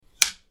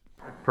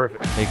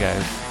Perfect. Hey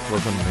guys,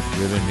 welcome to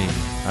McRib and Me.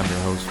 I'm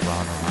your host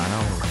Ron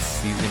Romano with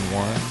Season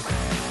 1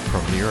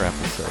 premiere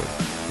episode.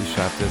 We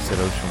shot this at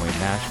Ocean Way,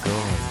 Nashville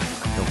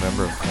in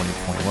November of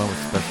 2021 with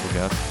special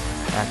guest,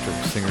 actor,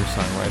 singer,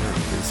 songwriter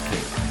Liz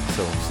Kate.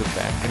 So sit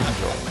back and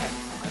enjoy.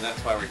 And that's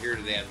why we're here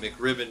today on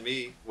McRib and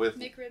Me with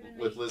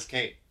Liz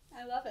Kate.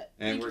 I love it.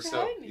 And Thank you for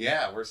having me.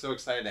 We're so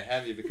excited to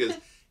have you because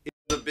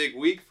it's a big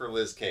week for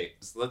Liz Kate.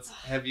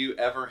 Have you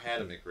ever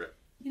had a McRib?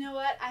 You know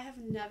what? I have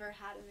never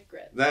had a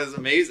McRib. That is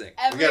amazing.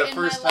 Ever we got a in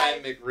first my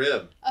time life.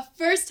 McRib. A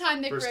first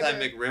time McRib. First time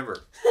McRibber.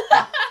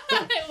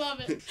 I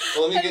love it.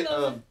 Well, let me I get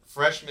love a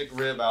fresh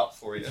McRib out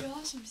for you.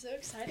 Gosh, I'm so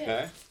excited.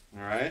 Okay.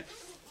 All right.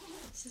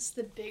 This is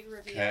the big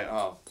reveal. Okay.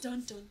 Oh.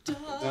 Dun dun dun.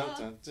 Dun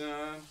dun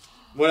dun.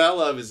 What I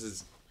love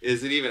is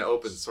it even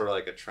opens sort of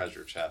like a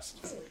treasure chest.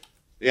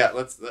 Yeah.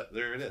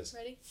 There it is.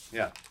 Ready?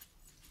 Yeah.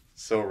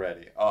 So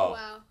ready. Oh.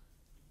 Wow.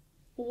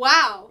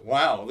 Wow.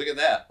 Wow. Look at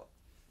that.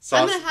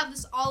 I'm going to have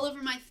this all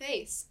over my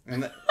face.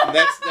 And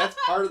that's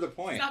part of the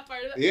point. It's not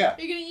part of it? Yeah.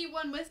 You're going to eat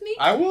one with me?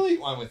 I will eat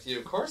one with you.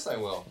 Of course I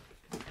will.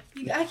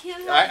 I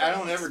can't have I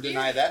don't ever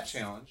deny that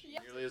challenge. Yeah.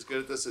 Nearly as good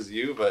at this as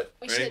you, but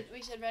We ready?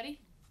 should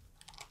ready?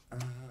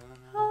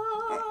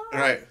 All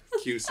right.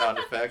 Cue sound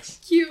effects.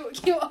 Cue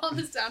all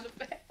the sound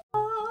effects.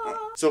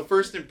 So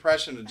first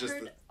impression of I just...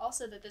 heard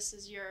also that this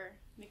is your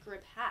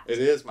McRib hat. It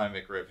is my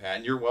McRib hat,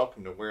 and you're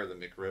welcome to wear the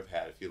McRib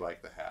hat if you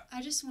like the hat.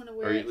 I just want to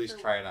wear Or it at least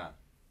for... try it on.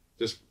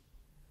 Just...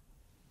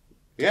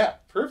 Yeah,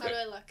 perfect.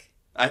 How do I look?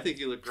 I think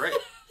you look great.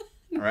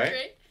 All right?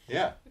 Great?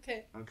 Yeah.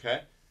 Okay.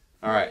 Okay.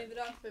 I'm All gonna right. leave it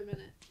on for a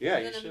minute. Yeah,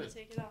 and you then I'm should. going to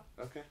take it off.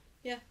 Okay.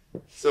 Yeah.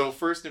 So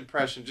first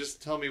impression,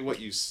 just tell me what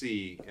you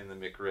see in the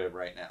McRib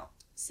right now.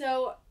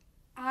 So,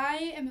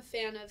 I am a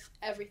fan of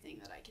everything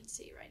that I can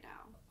see right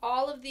now.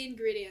 All of the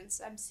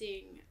ingredients I'm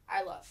seeing,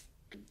 I love.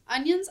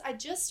 Onions, I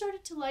just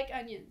started to like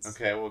onions.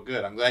 Okay, well,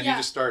 good. I'm glad Yeah. you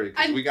just started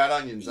because we got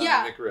onions on the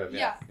McRib.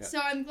 Yeah. So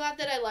I'm glad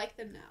that I like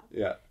them now.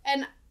 Yeah.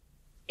 And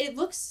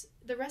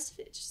the rest of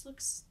it just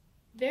looks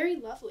very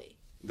lovely.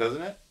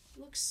 Doesn't it? It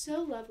looks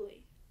so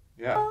lovely.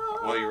 Yeah.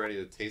 Well, you ready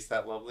to taste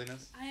that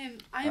loveliness? I am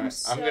right.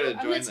 so... I'm gonna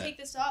join that. take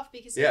this off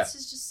because Yeah. this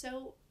is just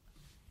so...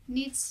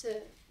 needs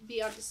to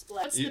be on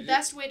display. What's You- the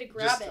best way to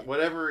grab just it?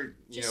 Whatever,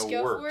 Just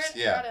go for works. it?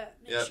 Yeah. Gotta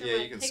make Yeah, sure yeah,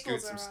 my you can pickles scoot are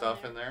some on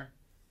stuff there. in there.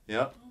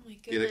 Yep. Oh my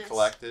goodness. Get it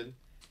collected.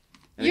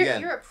 And You're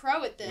again, a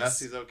pro at this.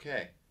 messy's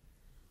okay.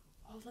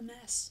 All the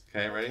mess.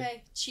 Okay, ready?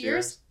 Okay.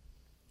 Cheers.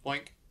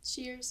 Boink.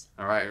 Cheers.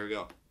 All right, here we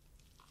go.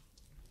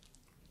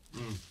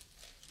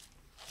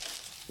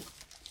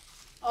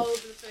 All over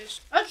the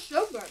face. That's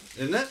so good.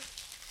 Isn't it?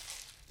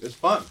 It's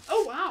fun.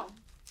 Oh, wow.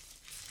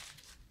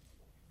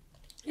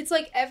 It's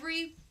like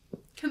every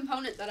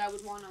component that I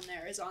would want on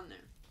there is on there.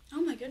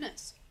 Oh my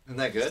goodness. Isn't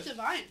that It's good?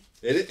 divine.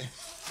 It is.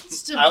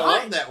 It's I divine.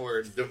 love that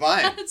word,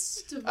 divine.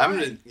 It's divine. I'm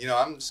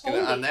just gonna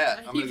Holy, on that.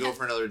 I'm gonna go yes.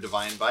 for another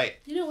divine bite.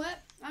 You know what?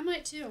 I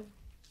might too.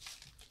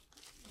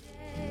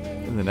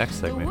 In the next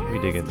segment, we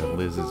dig into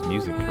Liz's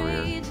music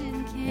career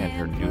and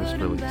her newest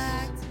release.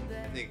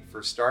 I think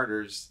for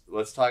starters,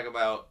 let's talk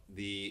about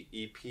the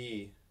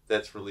EP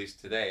that's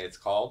released today. It's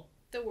called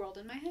The World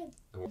in My Head.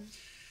 The World.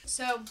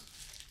 So,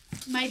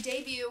 my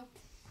debut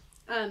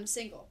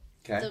single.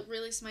 Okay.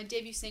 Released my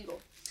debut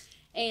single.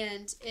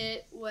 And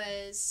it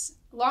was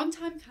a long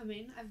time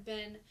coming. I've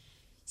been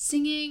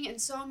singing and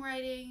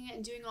songwriting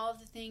and doing all of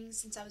the things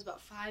since I was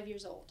about 5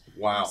 years old.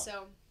 Wow. And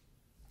so,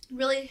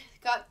 really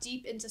got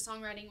deep into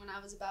songwriting when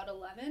I was about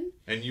 11.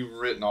 And you've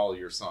written all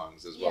your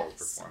songs as well to Yes.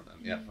 perform them.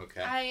 Yeah.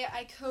 Okay.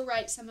 I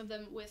co-write some of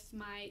them with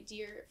my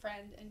dear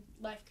friend and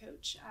life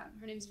coach.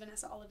 Her name's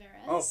Vanessa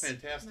Olivares. Oh,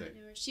 fantastic.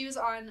 She was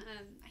on,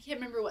 I can't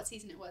remember what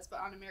season it was, but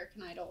on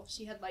American Idol.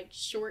 She had like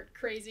short,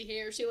 crazy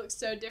hair. She looks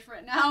so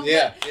different now.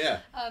 Yeah. Yeah.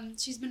 But,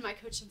 she's been my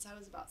coach since I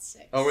was about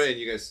 6. Oh, right. And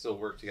you guys still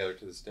work together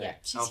to this day. Yeah,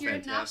 she's oh, here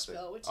fantastic. in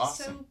Nashville, which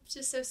Awesome.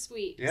 is so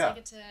sweet. 'Cause Yeah. I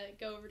get to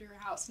go over to her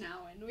house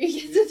now, and we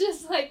get to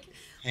just like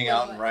Hang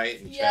out and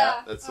write and Yeah.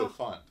 chat. That's so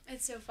fun.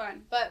 It's so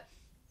fun. But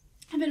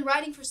I've been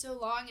writing for so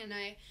long, and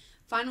I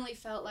finally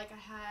felt like I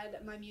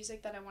had my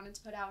music that I wanted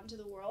to put out into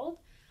the world.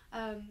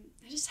 I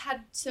just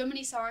had so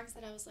many songs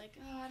that I was like,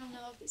 oh, I don't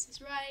know if this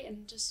is right.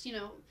 And just,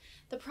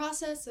 the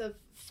process of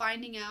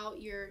finding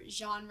out your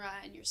genre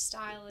and your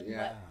style and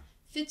what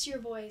fits your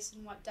voice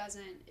and what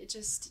doesn't, it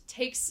just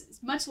takes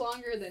much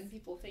longer than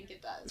people think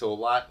it does. So a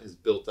lot is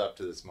built up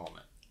to this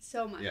moment.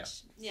 So much. Yeah.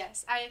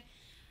 Yes. I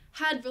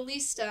had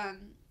released,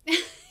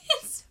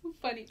 it's so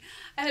funny.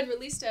 I had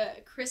released a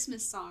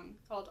Christmas song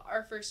called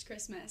Our First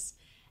Christmas.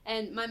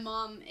 And my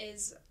mom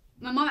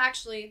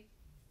actually,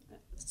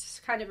 it's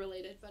kind of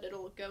related, but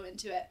it'll go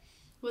into it,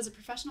 was a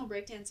professional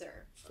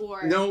breakdancer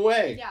for... No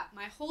way. Yeah,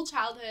 my whole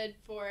childhood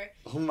for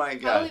Oh my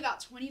God. probably about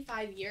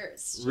 25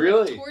 years. She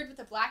Really? toured with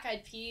the Black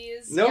Eyed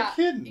Peas. No Yeah.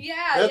 kidding.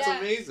 Yeah, That's yeah.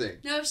 amazing.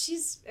 No,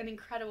 she's an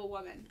incredible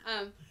woman.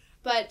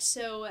 But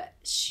so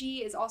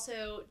she is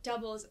also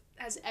doubles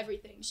as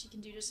everything. She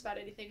can do just about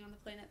anything on the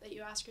planet that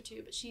you ask her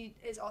to. But she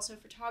is also a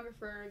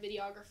photographer,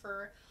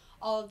 videographer,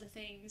 all of the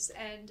things.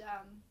 And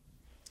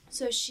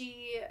So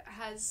she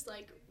has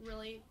like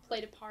really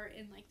played a part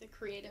in like the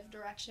creative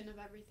direction of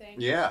everything.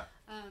 Yeah.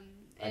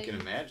 I can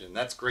imagine.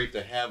 That's great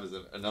to have as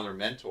another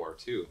mentor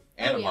too,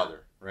 and a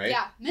mother, right?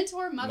 Yeah,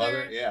 mentor,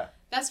 mother, yeah,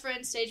 best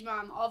friend, stage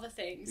mom, all the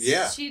things.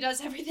 Yeah, she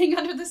does everything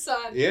under the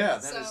sun. Yeah,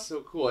 that is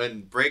so cool.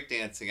 And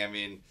breakdancing, I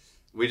mean,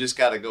 we just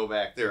got to go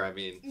back there. I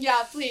mean,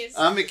 yeah, please.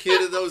 I'm a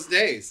kid of those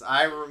days.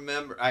 I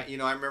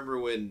remember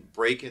when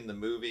Breakin' the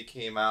movie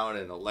came out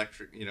and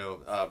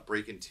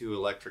Breakin' 2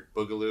 Electric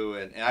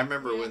Boogaloo, and I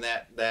remember when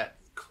that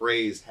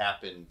craze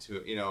happened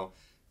to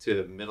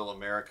Middle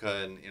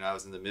America, and I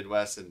was in the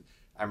Midwest, and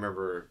I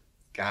remember,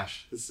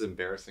 gosh, this is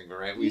embarrassing,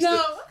 right? We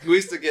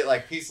used to get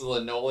like pieces of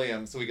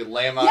linoleum so we could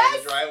lay them out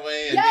in the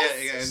driveway and,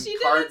 and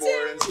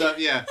cardboard and stuff.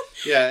 Yeah.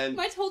 And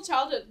my whole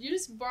childhood, you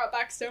just brought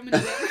back so many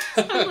things.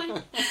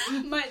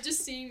 I'm like,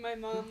 just seeing my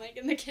mom like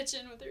in the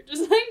kitchen with her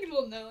just like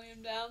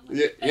linoleum down.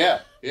 Like,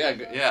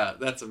 yeah.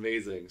 That's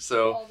amazing.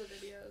 So all the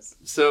videos.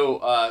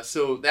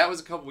 So that was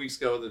a couple weeks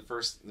ago.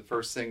 The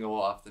first single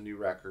off the new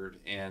record,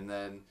 and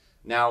then.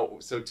 Now,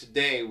 so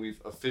today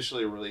we've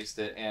officially released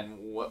it, and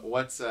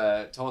what's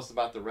tell us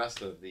about the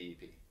rest of the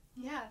EP.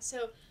 Yeah,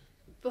 so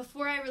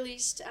before I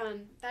released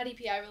that EP,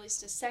 I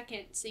released a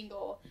second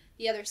single,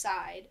 The Other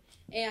Side,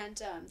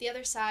 and The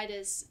Other Side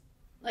is,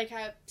 like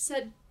I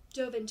said,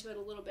 dove into it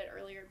a little bit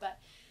earlier, but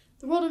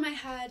the world in my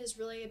head is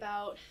really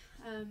about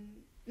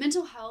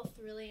mental health,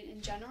 really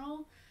in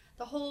general.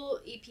 The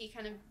whole EP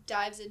kind of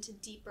dives into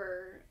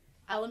deeper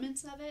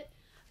elements of it.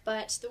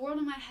 But the world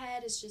in my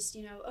head is just,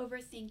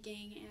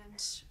 overthinking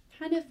and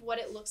kind of what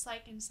it looks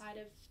like inside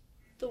of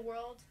the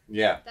world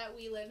that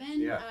we live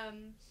in,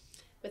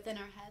 within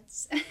our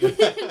heads.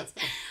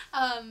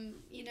 I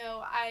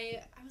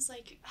was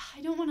like,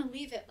 I don't want to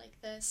leave it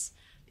like this,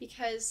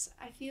 because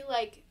I feel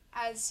like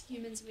as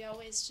humans, we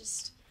always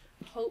just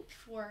hope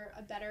for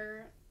a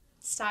better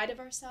side of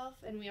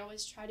ourselves, and we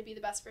always try to be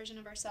the best version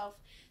of ourselves.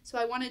 So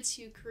I wanted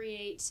to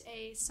create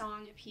a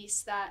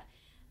piece that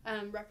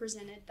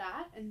represented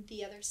that and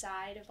the other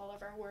side of all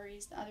of our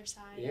worries, the other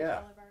side of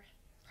all of our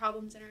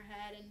problems in our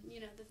head, and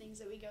the things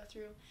that we go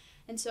through.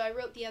 And so I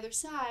wrote The Other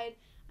Side,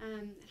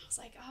 and I was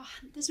like, oh,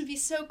 this would be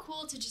so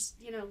cool to just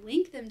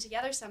link them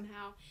together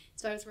somehow.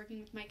 So I was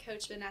working with my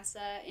coach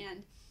Vanessa,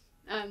 and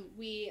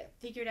we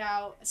figured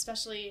out,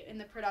 especially in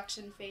the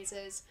production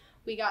phases,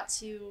 we got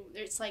to,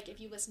 it's like if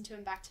you listen to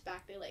them back to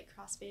back, they like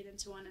crossfade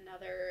into one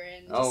another,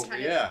 and just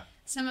of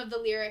some of the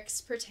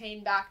lyrics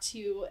pertain back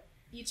to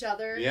each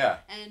other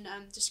and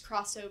just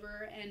cross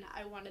over, and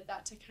I wanted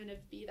that to kind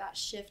of be that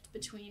shift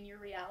between your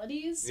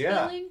realities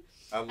feeling.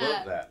 I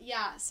love that.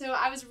 Yeah, so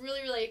I was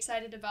really, really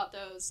excited about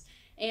those.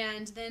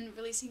 And then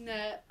releasing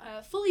the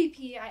full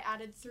EP, I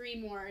added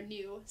 3 more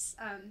new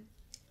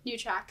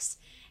tracks,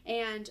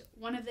 and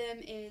one of them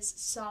is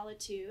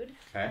Solitude.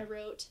 Okay. I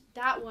wrote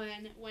that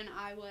one when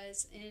I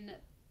was in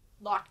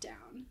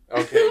lockdown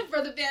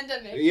for the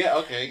pandemic.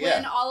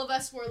 When all of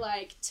us were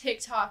like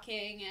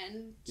TikToking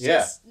and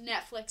just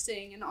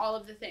Netflixing and all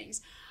of the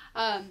things.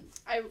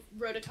 I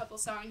wrote a couple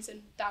songs,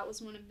 and that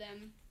was one of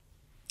them.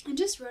 And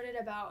just wrote it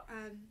about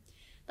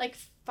like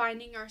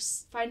finding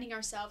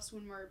ourselves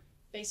when we're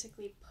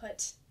basically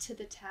put to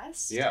the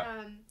test.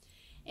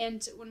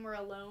 And when we're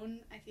alone,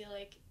 I feel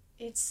like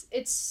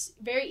it's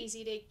very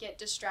easy to get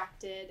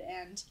distracted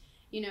and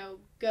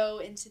go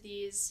into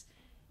these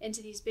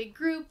big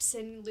groups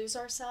and lose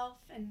ourselves,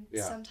 and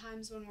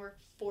sometimes when we're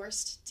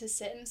forced to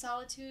sit in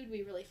solitude,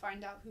 we really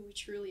find out who we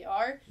truly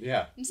are.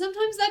 And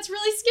sometimes that's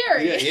really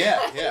scary.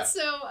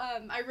 So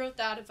I wrote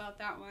that about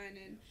that one,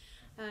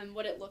 and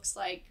what it looks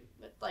like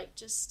with like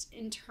just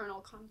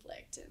internal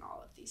conflict and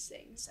all of these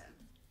things, and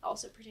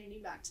also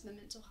pertaining back to the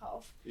mental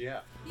health.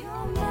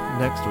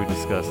 Next we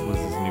discuss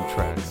Liz's new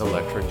track,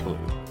 Electric Blue.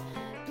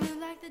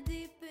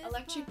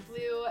 Electric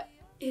Blue,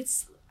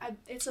 it's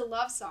a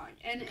love song,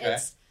 and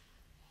it's,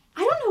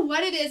 I don't know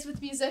what it is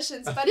with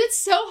musicians, but it's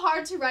so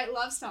hard to write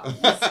love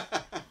songs.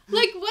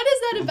 Like, what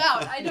is that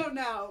about? I don't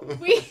know.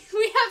 We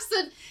have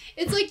such,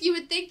 it's like you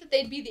would think that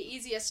they'd be the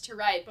easiest to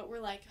write, but we're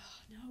like,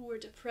 oh no, we're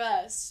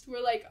depressed.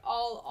 We're like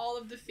all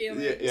of the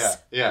feelings.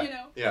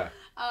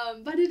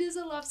 But it is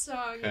a love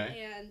song,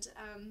 and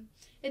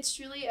it's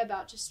truly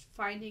about just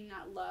finding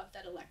that love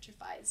that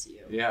electrifies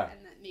you,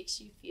 and that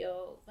makes you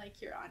feel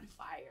like you're on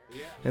fire.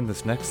 In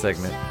this next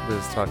segment,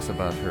 Liz talks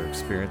about her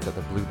experience at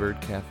the Bluebird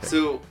Cafe.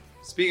 So,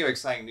 speaking of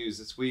exciting news,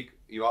 this week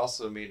you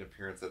also made an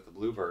appearance at the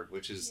Bluebird,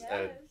 which is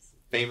a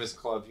famous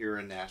club here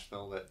in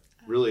Nashville that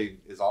really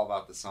is all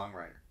about the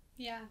songwriter.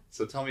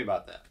 So tell me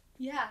about that.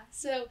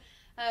 So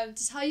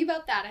to tell you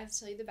about that, I have to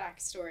tell you the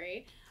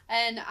backstory.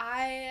 And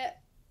I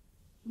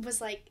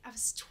was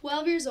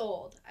 12 years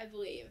old, I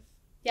believe.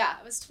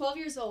 I was 12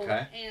 years old,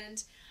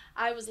 and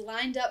I was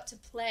lined up to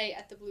play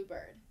at the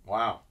Bluebird.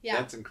 Wow.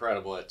 That's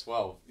incredible at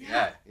 12.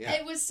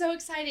 It was so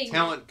exciting.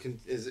 Talent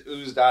is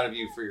oozed out of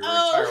you for your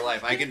entire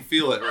life. I can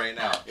feel it right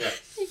now.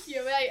 Thank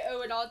you. I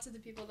owe it all to the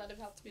people that have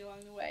helped me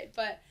along the way.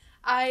 But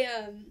I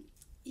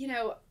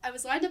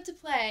was lined up to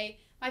play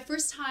my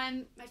first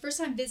time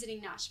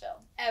visiting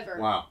Nashville ever.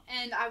 Wow.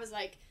 And I was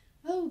like,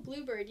 oh,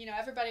 Bluebird. You know,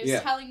 everybody was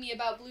Yeah. telling me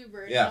about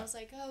Bluebird. Yeah. And I was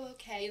like, oh,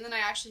 okay. And then I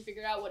actually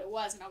figured out what it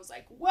was. And I was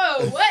like,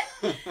 whoa, what?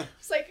 I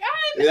was like,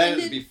 I'm... That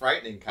would be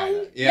frightening, kind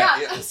of. Yeah.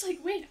 I was like,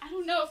 wait, I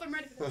don't know if I'm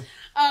ready for this.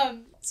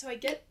 So I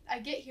get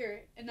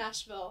here in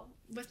Nashville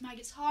with my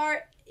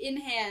guitar in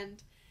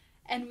hand.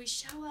 And we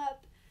show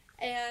up.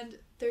 And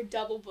they're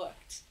double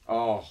booked.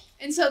 Oh.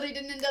 And so they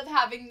didn't end up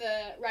having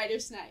the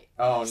writer's night.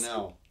 Oh,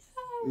 no. Like,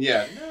 oh.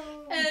 Yeah,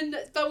 no.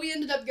 But we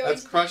ended up going.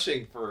 That's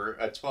crushing for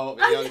a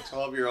young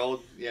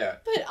 12-year-old. Yeah.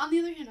 But on the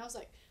other hand, I was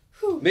like,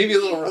 whew. Maybe a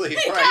little relief,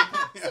 right?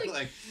 Yeah, I was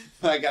like,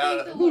 I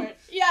got thank the Lord.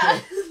 Yeah.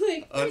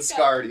 Like,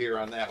 unscarred here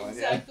on that one.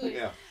 Exactly.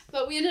 Yeah.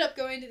 But we ended up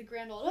going to the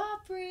Grand Ole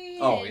Opry.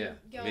 Oh, and yeah.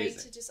 Going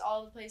Amazing. to just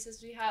all the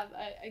places. We have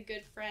a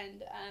good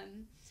friend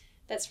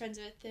that's friends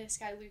with this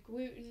guy, Luke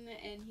Wooten,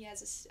 and he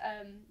has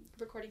a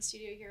recording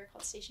studio here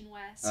called Station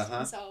West.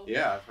 Uh-huh. So,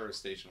 yeah, I've heard of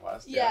Station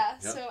West. Yeah,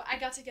 so I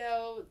got to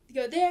go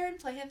there and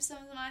play him some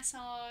of my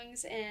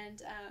songs,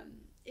 and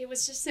it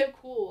was just so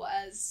cool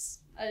as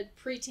a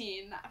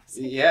preteen. I was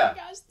like, yeah. Oh my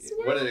gosh, this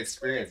What world an is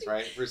experience, crazy.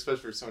 right?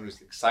 Especially for someone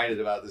who's excited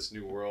about this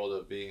new world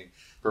of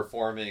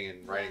performing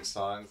and writing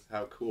songs.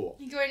 How cool.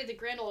 And going to the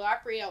Grand Ole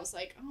Opry, I was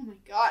like, oh my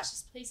gosh,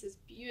 this place is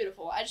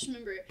beautiful. I just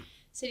remember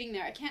sitting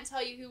there. I can't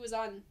tell you who was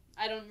on.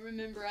 I don't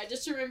remember. I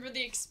just remember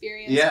the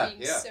experience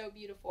being so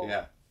beautiful.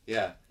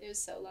 Yeah. It was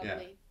so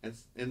lovely. Yeah.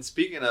 And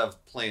speaking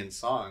of playing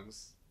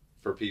songs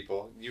for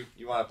people, you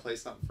want to play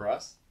something for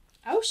us?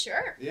 Oh,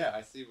 sure. Yeah,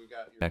 I see we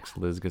got... Next,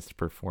 Liz gets to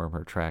perform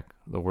her track,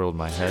 The World in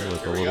My Head,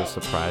 with a Here we little go.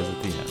 surprise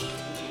at the end.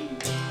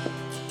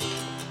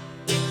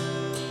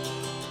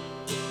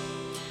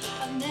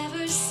 I've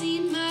never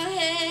seen my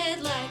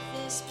head like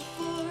this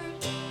before.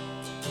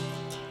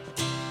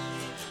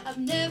 I've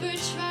never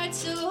tried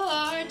so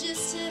hard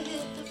just to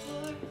hit the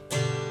floor.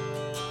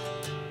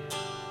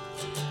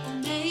 Or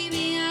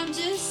maybe I'm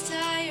just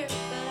tired,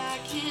 but I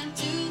can't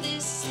do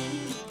this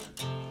anymore.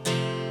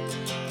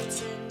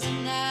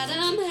 Pretending that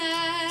I'm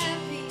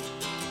happy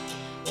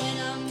when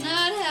I'm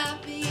not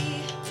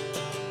happy.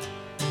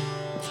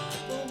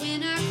 But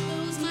when I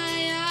close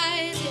my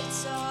eyes,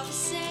 it's all the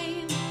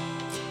same.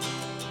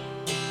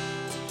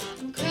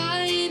 I'm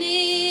crying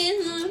in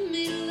the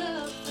middle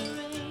of the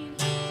rain.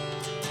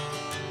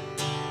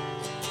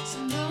 So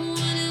no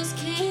one else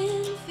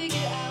can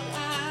figure out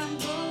I'm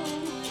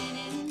going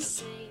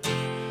insane.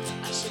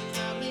 I should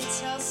probably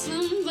tell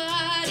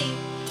somebody.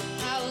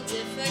 How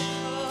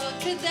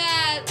difficult could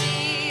that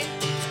be?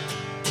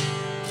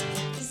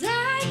 'Cause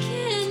I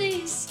can't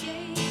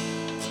escape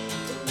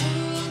the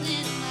world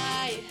in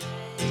my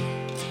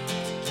head.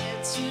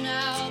 Can't tune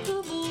out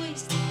the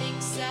voice that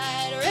thinks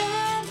I'd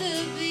rather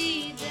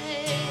be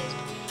dead.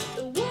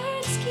 The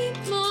words keep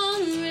on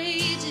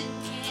raging,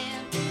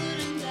 can't put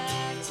them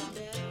back to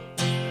bed.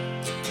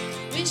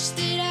 Wish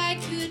that I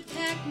could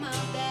pack my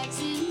bags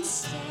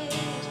instead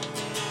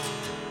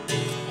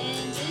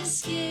and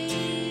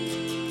escape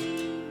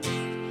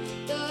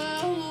the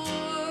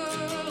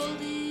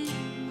world in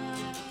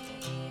my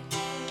head.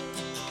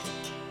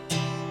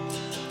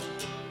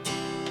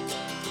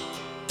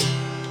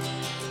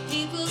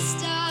 People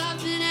stop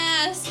and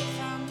ask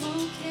if I'm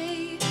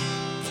okay,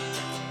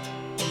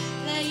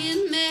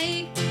 playing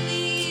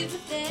make-believe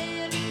with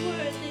every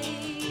word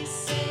they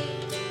say.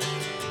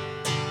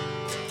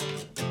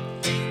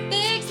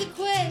 Begs the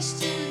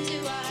question, do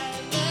I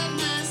love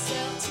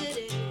myself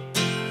today?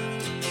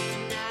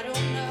 And I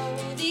don't know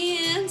the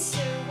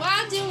answer.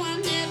 Why do I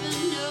never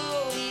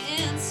know the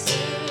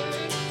answer?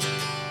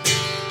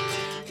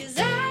 'Cause I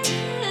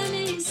can't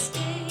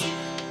escape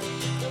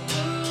the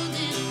world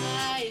in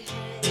my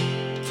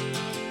head.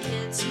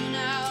 Can't tune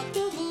out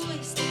the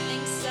voice that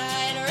thinks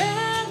I'd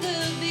rather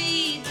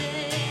be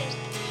dead.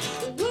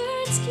 The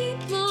words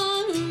keep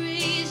on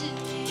raging,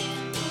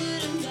 can't put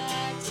them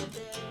back to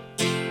bed.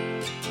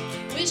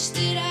 Wish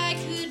that I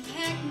could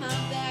pack my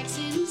bags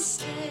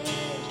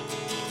instead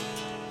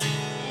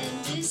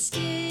and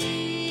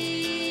escape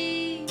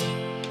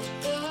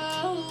the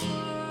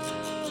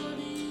world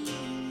in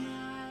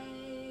my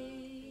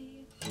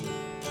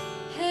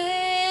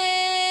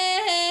head.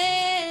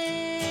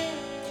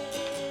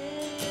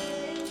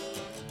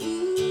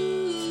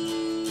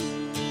 Ooh.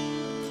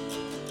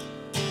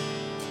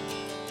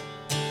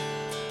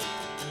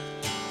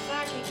 If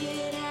I could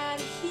get out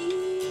of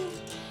here,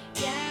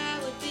 yeah, I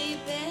would be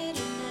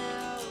better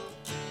now.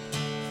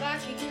 If I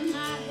could get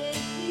my head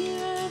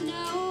clear,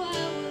 no, I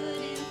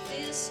wouldn't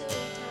feel so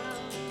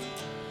down.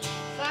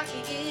 If I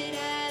could get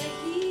out of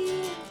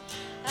here,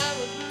 I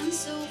would run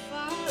so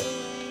far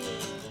away.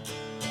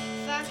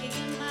 If I could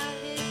get my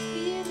head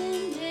clear,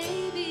 then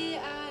maybe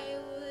I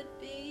would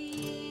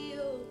be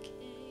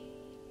okay.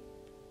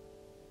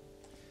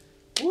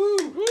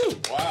 Woo!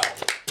 Wow.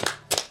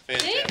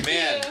 Thank Fantastic.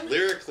 Man, you.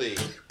 lyrically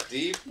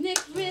deep.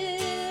 McRib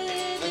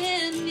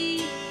and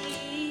me.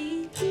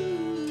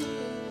 Ooh.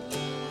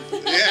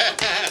 Yeah.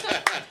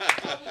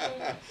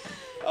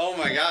 Oh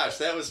my gosh,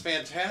 that was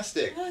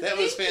fantastic. Oh, That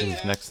was thank you.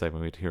 fantastic. Next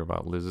segment, we'd hear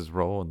about Liz's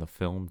role in the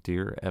film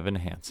Dear Evan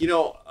Hansen. You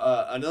know,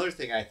 another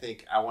thing I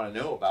think I want to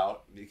know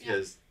about,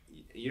 because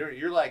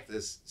you're like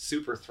this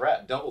super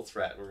threat, double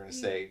threat. We're gonna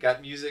say,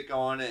 got music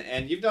going,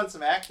 and you've done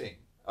some acting.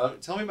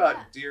 Tell me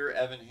about Dear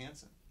Evan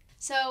Hansen.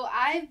 So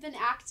I've been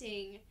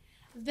acting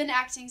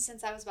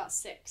since I was about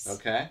 6.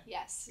 Okay.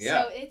 Yes.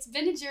 Yeah. So it's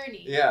been a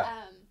journey. Yeah.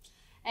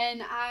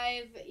 And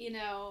I've,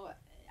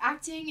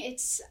 acting,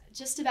 it's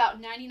just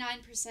about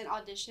 99%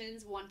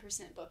 auditions,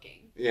 1%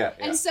 booking. Yeah.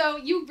 And so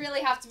you really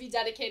have to be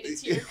dedicated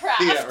to your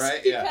craft. Yeah,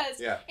 right? Because,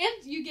 yeah.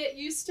 And you get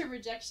used to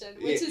rejection,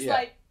 which is yeah.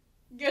 like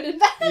good and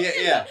bad.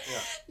 Yeah.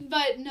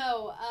 But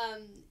no,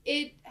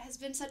 it has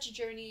been such a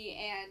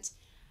journey. And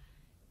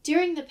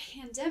during the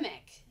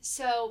pandemic,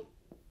 so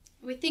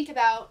we think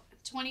about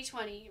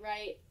 2020,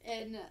 right?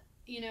 And,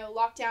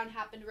 lockdown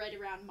happened right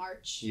around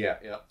March. Yeah.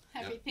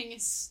 Everything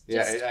is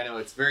just... Yeah, I know.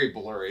 It's very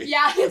blurry.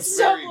 Yeah, it's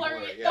so very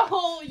blurry. Yeah. The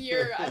whole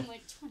year, I'm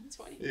like,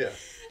 2020. Yeah.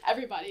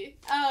 Everybody.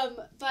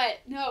 But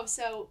no,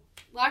 so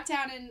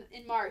lockdown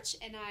in March,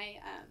 and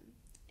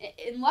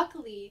and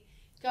luckily,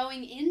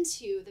 going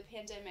into the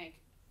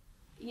pandemic,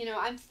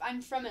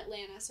 I'm from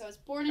Atlanta, so I was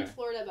born in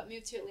Florida, but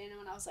moved to Atlanta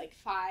when I was like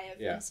 5.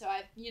 Yeah. And so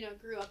I,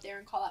 grew up there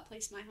and call that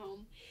place my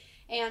home.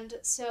 And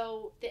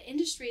so the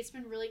industry, it's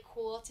been really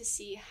cool to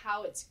see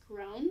how it's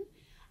grown,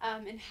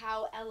 and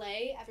how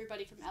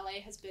everybody from LA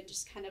has been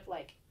just kind of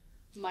like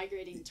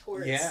migrating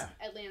towards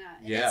Atlanta.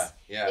 And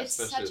it's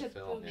such a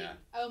film, booming.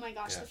 Oh my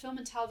gosh, the film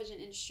and television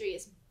industry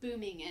is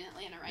booming in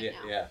Atlanta right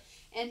now. Yeah.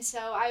 And so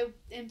I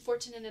am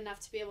fortunate enough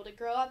to be able to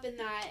grow up in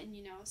that and,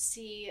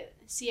 see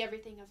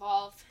everything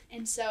evolve.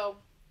 And so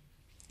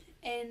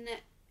in,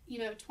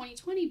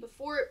 2020,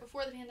 before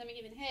the pandemic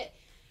even hit,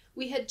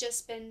 we had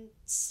just been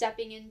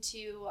stepping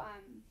into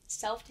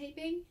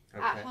self-taping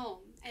at home.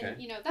 And,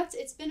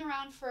 it's been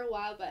around for a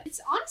while, but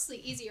it's honestly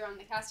easier on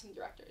the casting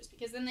directors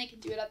because then they can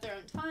do it at their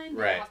own time.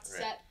 They don't have to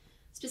set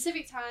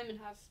specific time and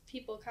have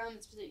people come.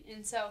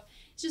 And so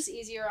it's just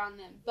easier on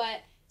them.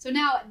 But so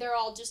now they're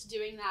all just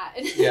doing that.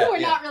 And we're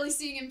not really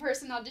seeing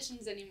in-person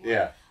auditions anymore.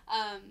 Yeah.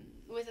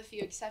 With a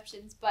few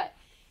exceptions. But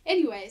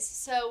anyways,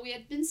 so we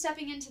had been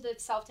stepping into the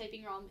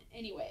self-taping realm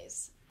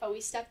anyways. But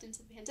we stepped into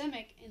the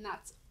pandemic, and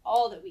that's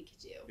all that we could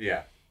do.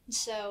 Yeah.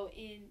 So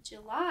in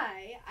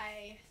July,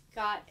 I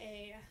got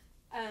a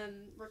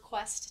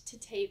request to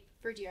tape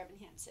for Dear Evan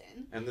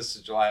Hansen. And this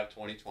is July of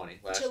 2020.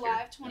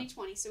 July of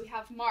 2020. So we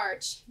have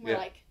March. We're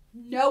like,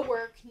 no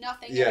work,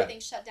 nothing,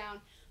 everything's shut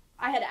down.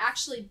 I had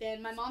actually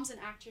been, my mom's an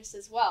actress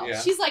as well. Yeah.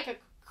 She's like a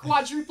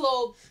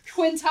quadruple,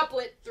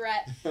 quintuplet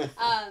threat.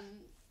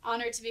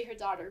 Honored to be her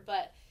daughter.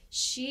 But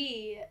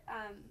she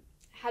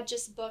had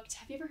just booked,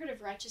 have you ever heard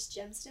of Righteous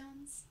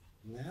Gemstones?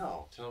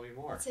 No, tell me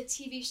more. It's a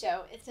TV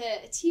show. It's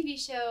a TV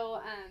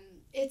show.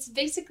 It's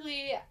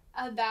basically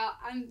about,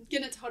 I'm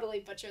going to totally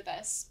butcher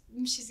this.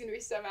 She's going to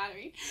be so mad at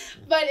me.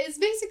 But it's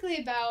basically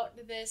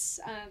about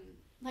this,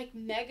 like,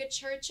 mega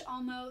church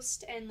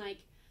almost. And, like,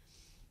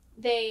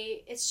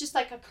 it's just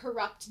like a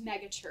corrupt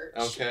mega church.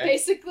 Okay.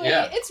 Basically.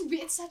 Yeah.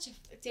 It's such a,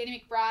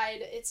 Danny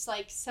McBride, it's,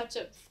 like, such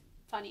a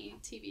funny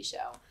TV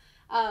show.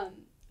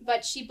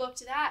 But she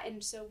booked that.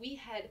 And so we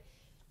had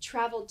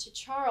traveled to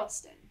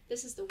Charleston.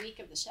 This is the week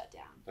of the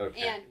shutdown.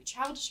 Okay. And we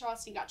traveled to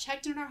Charleston, got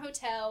checked in our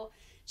hotel.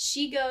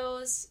 She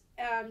goes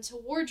to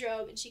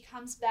wardrobe, and she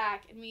comes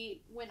back, and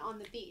we went on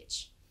the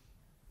beach.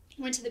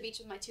 Went to the beach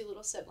with my 2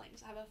 little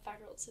siblings. I have a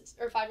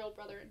 5-year-old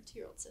brother and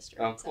 2-year-old sister.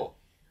 Oh, cool. So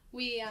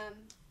we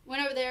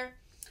went over there,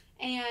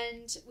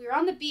 and we were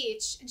on the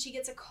beach, and she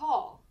gets a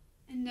call,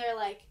 and they're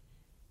like,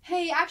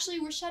 "Hey, actually,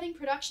 we're shutting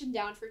production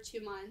down for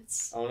 2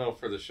 months." Oh no,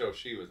 for the show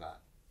she was on.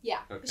 Yeah,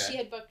 okay. She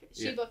had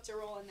booked a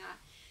role in that,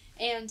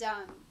 and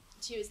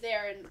she was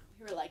there, and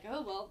we were like,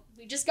 "Oh well,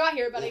 we just got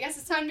here, but I guess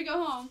it's time to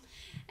go home."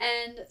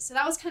 And so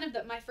that was kind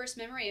of my first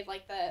memory of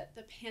like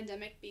the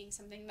pandemic being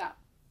something that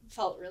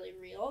felt really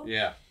real.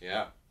 Yeah.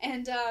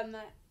 And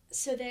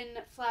so then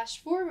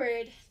flash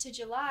forward to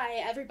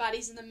July,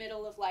 everybody's in the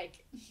middle of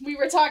like, we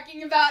were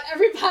talking about,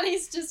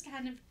 everybody's just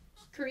kind of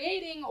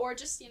creating or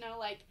just,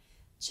 like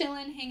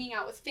chilling, hanging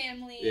out with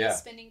family,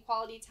 spending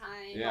quality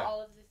time,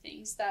 all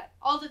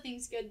the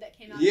things good that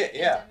came out of the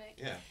pandemic.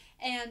 Yeah.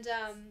 And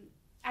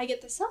I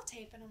get the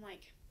self-tape and I'm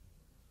like,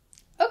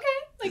 okay,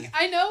 like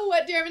I know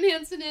what Dear Evan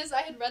Hansen is.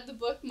 I had read the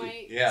book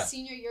my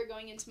senior year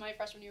going into my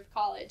freshman year of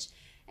college,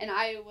 and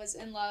I was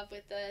in love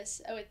with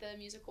the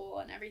musical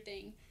and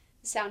everything.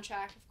 The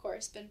soundtrack, of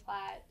course, Ben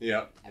Platt,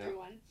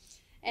 everyone.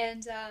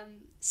 And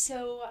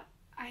so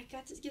I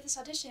got to get this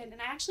audition,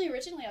 and I actually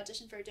originally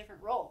auditioned for a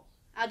different role.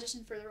 I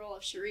auditioned for the role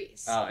of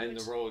Charisse. And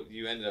the role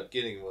you ended up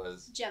getting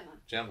was?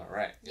 Gemma,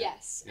 right. Yeah.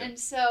 Yes. Yeah. And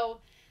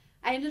so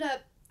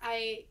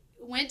I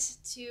went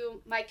to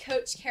my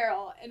coach,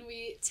 Carol, and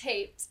we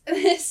taped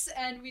this,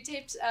 and we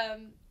taped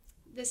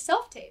this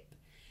self-tape.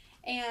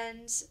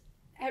 And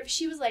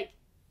she was, like,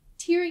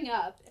 tearing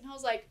up, and I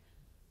was like,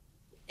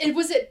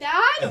 was it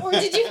bad, or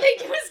did you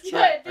think it was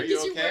good? Are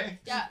you okay?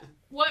 Yeah.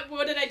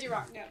 What did I do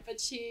wrong? No, but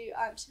she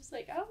was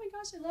like, oh my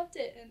gosh, I loved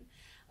it. And,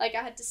 like,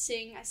 I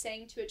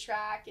sang to a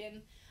track,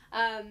 and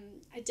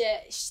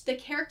the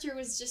character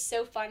was just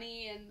so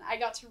funny, and I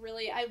got to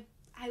really, I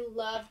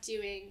love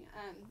doing,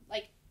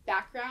 like,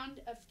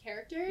 background of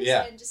characters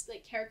and just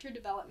like character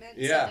development,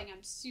 something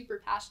I'm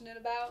super passionate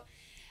about.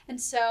 And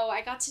so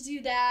I got to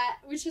do that,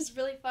 which was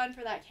really fun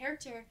for that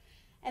character.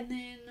 And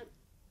then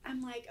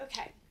I'm like,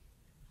 okay,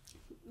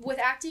 with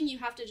acting, you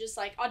have to just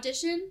like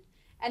audition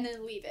and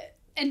then leave it.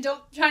 And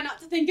try not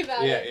to think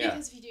about it,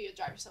 because if you do, you'll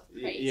drive yourself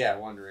crazy. Yeah,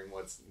 wondering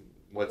what's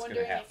going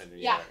to happen.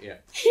 Yeah.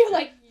 You're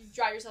like, you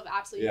drive yourself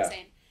absolutely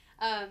insane.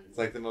 It's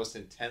like the most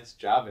intense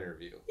job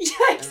interview. Yeah,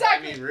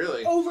 exactly. I mean,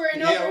 really. Over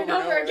and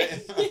over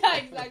again. Yeah,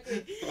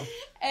 exactly.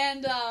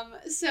 And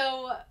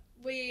so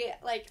we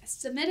like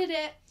submitted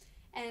it,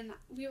 and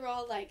we were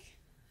all like,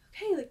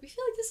 okay, like we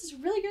feel like this is a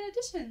really good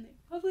audition. Like,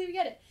 hopefully we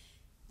get it.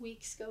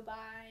 Weeks go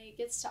by, it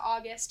gets to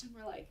August, and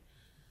we're like,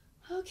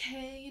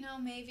 okay, you know,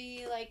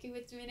 maybe like we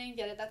didn't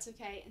get it, that's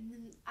okay. And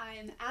then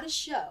I'm at a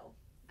show.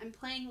 I'm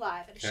playing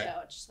live at a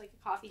show, just like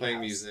a coffee playing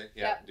house. Music,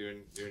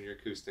 doing your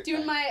acoustic doing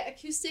thing. my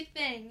acoustic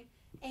thing.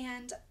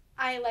 And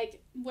I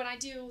like, when I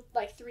do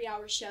like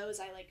 3-hour shows,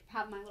 I like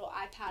have my little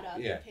iPad up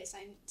in case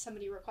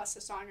somebody requests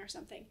a song or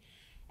something.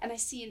 And I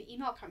see an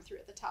email come through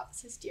at the top that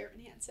says Dear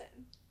Evan Hansen.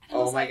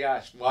 Oh my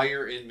gosh, while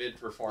you're in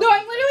mid-performance. No,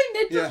 I'm literally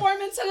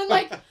mid-performance, and I'm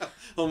like,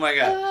 oh my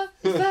god.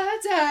 If I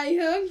die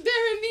young,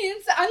 bury me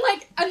inside.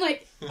 I'm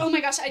like, oh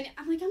my gosh,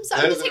 I'm like, I'm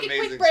sorry, I'm gonna take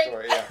a quick break.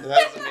 Story. Yeah,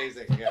 that is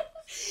amazing, yeah.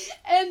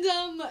 And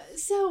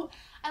so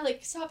I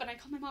like stop and I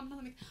call my mom and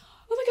I'm like,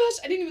 oh my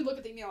gosh, I didn't even look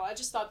at the email. I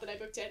just thought that I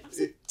booked it. I was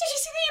like, did you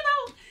see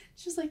the email?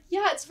 She was like,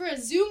 yeah, it's for a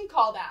Zoom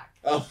callback.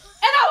 Oh. And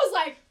I was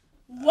like,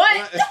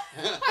 what?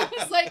 I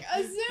was like,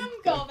 a Zoom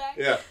callback.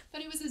 Yeah.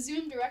 But it was a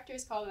Zoom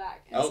director's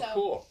callback. And so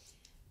cool.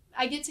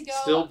 I get to go.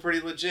 Still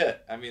pretty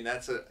legit. I mean,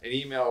 that's an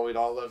email we'd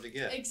all love to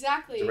get.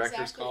 Exactly.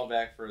 Director's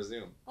callback for a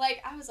Zoom.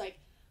 Like, I was like,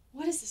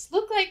 what does this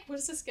look like? What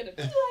is this going to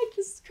be like?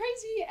 This is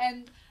crazy.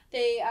 And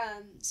they,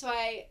 so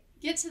I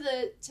get to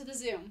the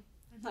Zoom.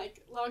 I'm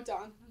like, logged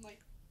on. I'm like,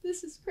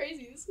 this is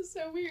crazy. This is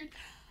so weird.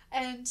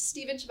 And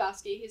Steven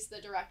Chbosky, he's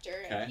the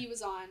director, and he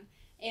was on.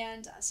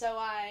 And so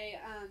I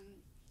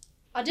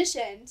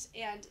auditioned,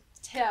 and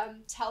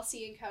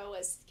Telsey and Co.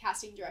 was the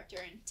casting director,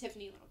 and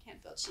Tiffany Little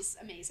Canfield, she's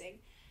amazing.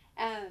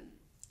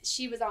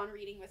 She was on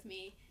reading with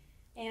me,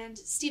 and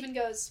Steven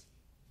goes,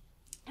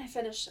 I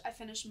finish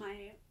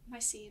my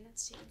scene, and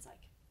Steven's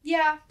like,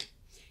 yeah,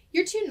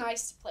 you're too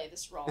nice to play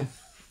this role.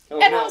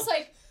 I was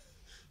like,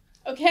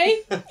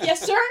 okay,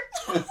 yes sir.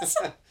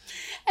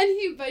 And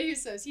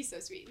he's so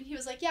sweet. And he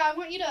was like, yeah, I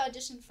want you to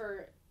audition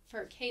for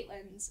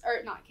Caitlin's,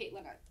 or not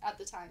Caitlin at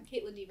the time,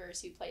 Caitlin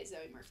Devers, who plays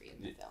Zoe Murphy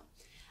in the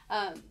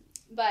film.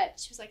 But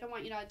she was like, I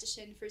want you to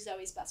audition for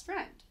Zoe's best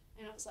friend.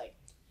 And I was like,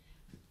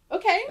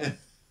 okay.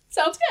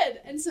 Sounds good.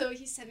 And so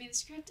he sent me the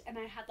script, and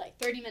I had like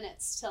 30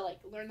 minutes to like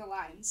learn the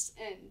lines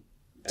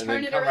and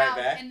turn it around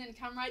and then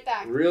come right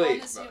back.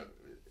 Really?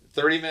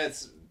 30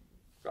 minutes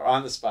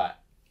on the spot.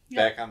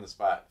 Back on the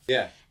spot.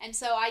 Yeah. And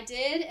so I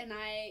did, and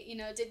I,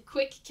 did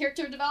quick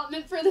character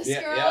development for this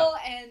girl.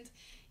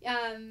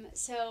 And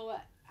so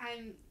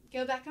I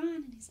go back on,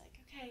 and he's like,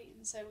 okay.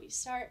 And so we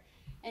start,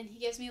 and he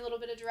gives me a little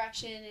bit of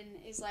direction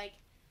and is like,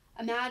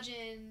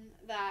 imagine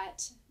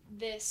that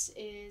this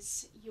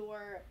is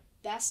your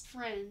best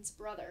friend's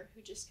brother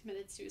who just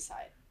committed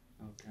suicide.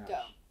 Oh, gosh.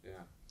 Go.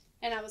 Yeah.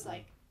 And I was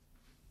like,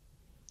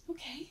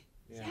 okay,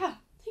 yeah,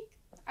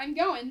 I'm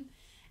going.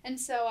 And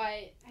so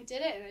I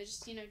did it, and I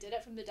just, did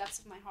it from the depths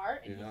of my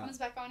heart. And he comes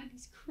back on, and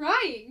he's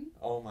crying.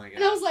 Oh, my God.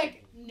 And I was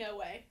like, no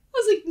way.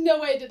 No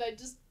way did I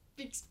just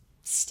make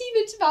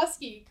Steven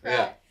Chbosky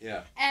cry.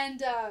 Yeah.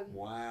 And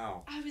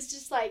wow. I was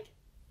just like,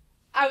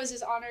 I was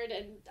just honored,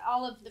 and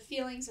all of the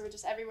feelings were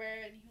just everywhere.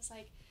 And he was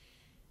like,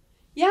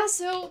 yeah,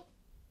 so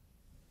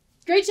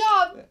great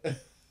job.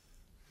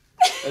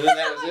 And then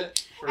that was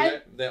it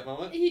for that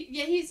moment?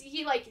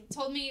 He like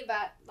told me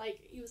that, like,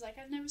 he was like,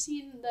 I've never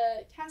seen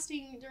the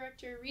casting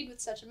director read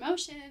with such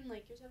emotion.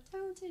 Like, you're so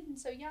talented and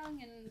so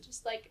young, and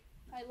just like,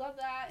 I love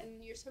that,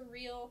 and you're so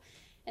real.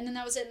 And then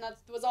that was it, and that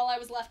was all I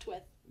was left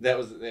with. That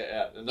was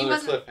another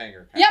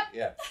cliffhanger. Yep.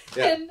 Yeah.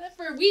 And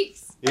for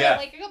weeks. Yeah.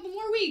 Like a couple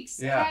more weeks.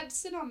 Yeah. I had to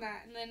sit on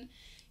that, and then,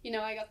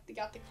 I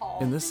got the call.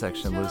 In this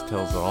section, Liz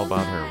tells all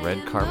about her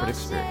red carpet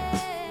experience.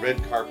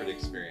 Red carpet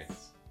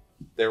experience.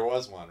 There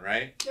was one,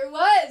 right? There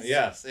was.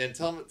 Yes, and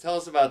tell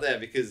us about that,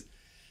 because,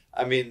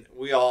 I mean,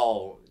 we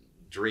all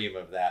dream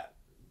of that,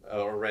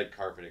 a red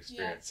carpet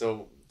experience. Yeah.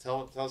 So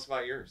tell us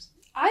about yours.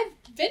 I've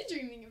been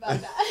dreaming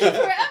about that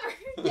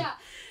forever. Yeah.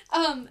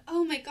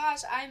 Oh my gosh,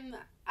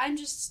 I'm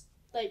just,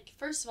 like,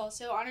 first of all,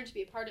 so honored to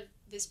be a part of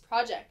this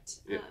project,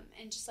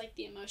 and just like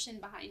the emotion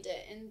behind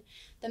it, and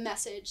the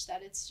message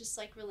that it's just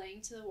like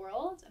relaying to the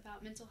world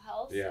about mental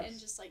health, and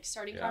just like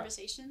starting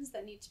conversations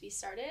that need to be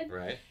started,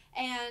 right?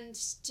 And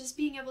just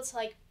being able to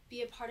like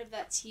be a part of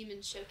that team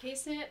and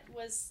showcase it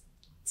was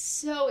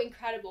so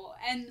incredible.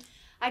 And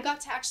I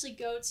got to actually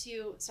go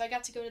to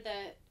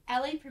the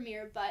LA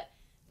premiere, but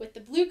with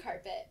the blue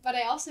carpet, but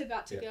I also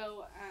got to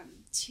go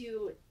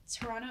to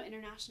Toronto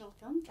International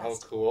Film Festival.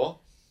 Oh,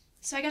 cool.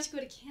 so I got to go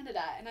to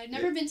Canada, and I'd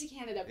never been to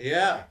Canada before.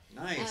 Yeah,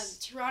 nice.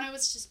 Toronto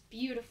was just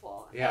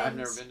beautiful. Yeah, and I've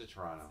never been to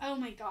Toronto. Oh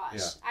my gosh.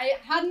 Yeah. I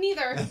hadn't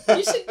either.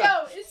 You should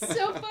go. It's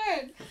so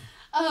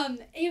fun.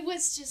 It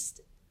was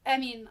just, I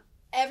mean,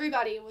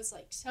 everybody was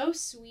like so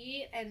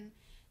sweet, and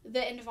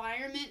the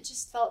environment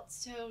just felt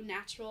so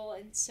natural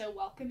and so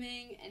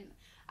welcoming, and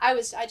I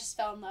just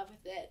fell in love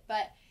with it.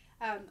 But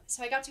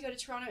so I got to go to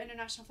Toronto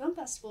International Film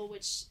Festival,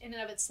 which in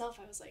and of itself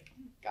I was like,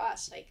 oh my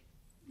gosh, like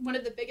one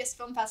of the biggest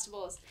film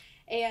festivals,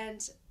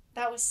 and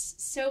that was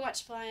so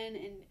much fun,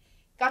 and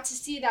got to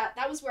see that.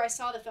 That was where I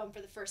saw the film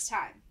for the first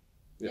time.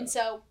 Yeah. And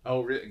so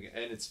really?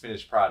 And its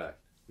finished product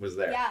was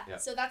there. Yeah.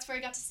 So that's where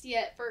I got to see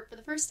it for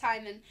the first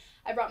time, and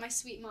I brought my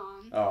sweet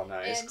mom. Oh,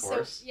 nice. And of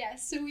course.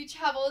 So we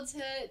traveled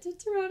to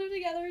Toronto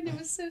together, and it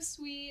was so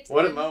sweet.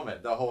 What a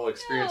moment. The whole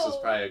experience was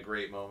probably a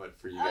great moment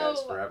for you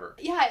guys forever.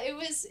 Yeah, it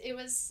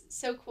was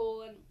so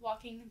cool, and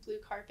walking the blue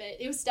carpet.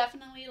 It was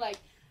definitely like,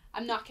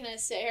 I'm not going to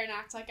sit here and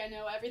act like I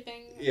know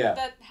everything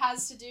that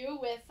has to do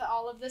with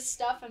all of this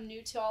stuff. I'm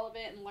new to all of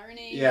it and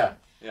learning. Yeah.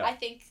 I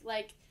think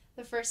like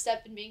the first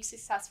step in being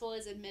successful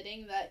is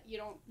admitting that you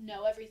don't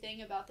know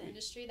everything about the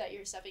industry that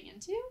you're stepping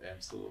into.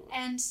 Absolutely.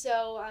 And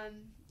so,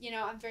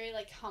 I'm very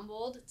like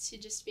humbled to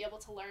just be able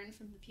to learn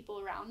from the people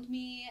around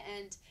me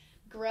and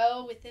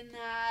grow within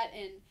that,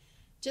 and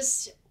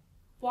just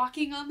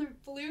walking on the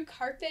blue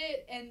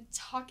carpet and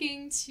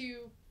talking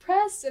to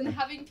press and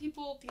having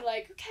people be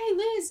like, okay,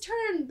 Liz,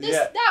 turn this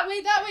that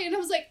way. And I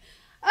was like,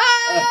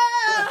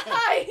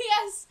 hi,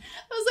 yes.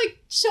 I was like,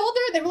 shoulder.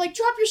 They were like,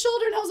 drop your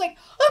shoulder. And I was like,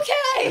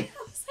 okay.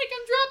 I was like,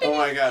 I'm dropping Oh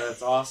my God,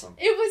 that's awesome.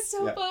 It was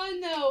so fun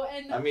though.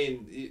 And I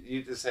mean,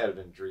 you just had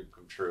a dream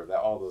come true,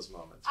 all those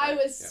moments. Right? I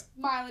was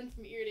smiling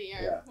from ear to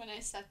ear when I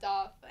stepped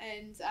off,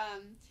 and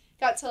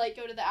got to like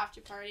go to the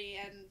after party,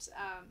 and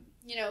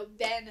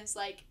Ben is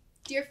like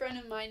dear friend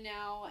of mine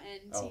now,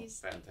 and he's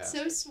fantastic.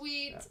 So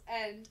sweet,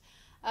 and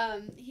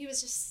he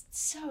was just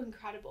so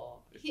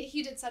incredible.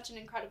 He did such an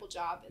incredible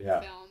job in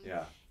the film.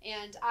 Yeah.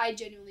 And I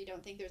genuinely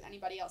don't think there's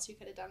anybody else who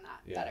could have done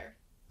that better.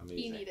 Amazing.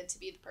 He needed to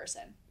be the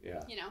person.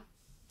 Yeah.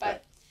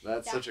 But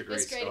that's such a great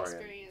story.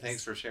 Experience.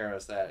 Thanks for sharing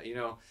us that.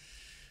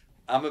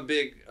 I'm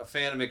a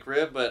fan of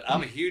McRib, but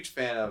I'm a huge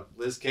fan of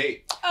Liz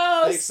Kate.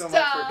 Oh, thanks so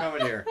much for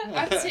coming here.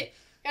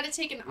 Gotta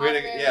take an we're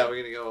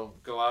gonna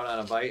go out on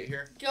a bite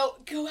here. Go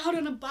out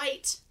on a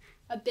bite,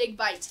 a big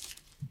bite.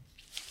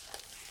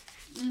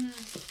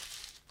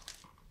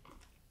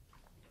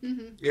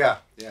 Yeah,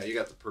 you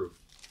got the proof.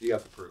 The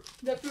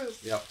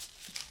proof. Yep.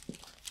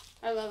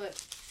 I love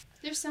it.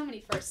 There's so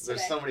many firsts today.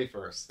 There's so many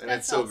firsts, and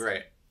that's it's so awesome.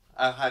 Great.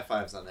 High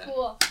fives on that.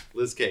 Cool.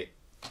 Liz Kate.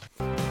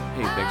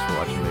 Hey, thanks for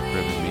watching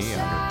McRib and Me. I'm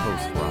your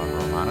host, Ron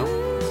Romano.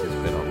 This has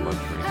been a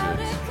Luxury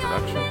Goods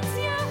production.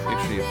 Make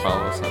sure you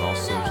follow us on all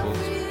socials.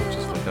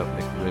 Just look up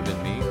McRib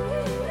and Me,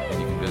 and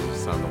you can visit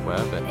us on the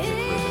web at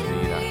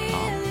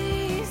mcribandme.com.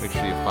 Make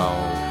sure you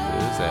follow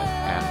Liz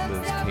at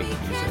Liz Kate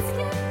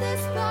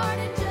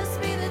Music.